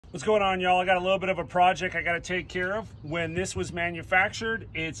What's going on, y'all? I got a little bit of a project I got to take care of. When this was manufactured,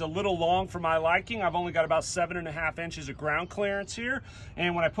 it's a little long for my liking. I've only got about 7.5 inches of ground clearance here.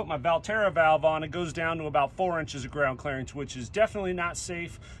 And when I put my Valterra valve on, it goes down to about 4 inches of ground clearance, which is definitely not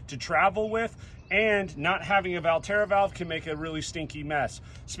safe to travel with. And not having a Valterra valve can make a really stinky mess.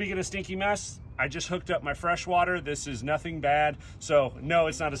 Speaking of stinky mess, I just hooked up my fresh water. This is nothing bad. So no,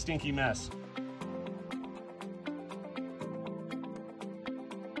 it's not a stinky mess.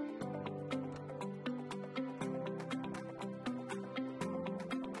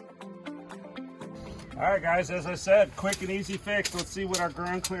 All right, guys, as I said, quick and easy fix. Let's see what our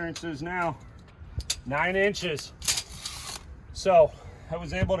ground clearance is now. 9 inches. So I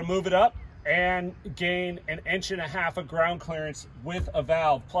was able to move it up and gain 1.5 inches of ground clearance with a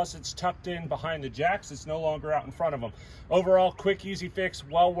valve. Plus it's tucked in behind the jacks. It's no longer out in front of them. Overall, quick, easy fix,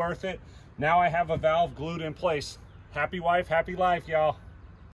 well worth it. Now I have a valve glued in place. Happy wife, happy life, y'all.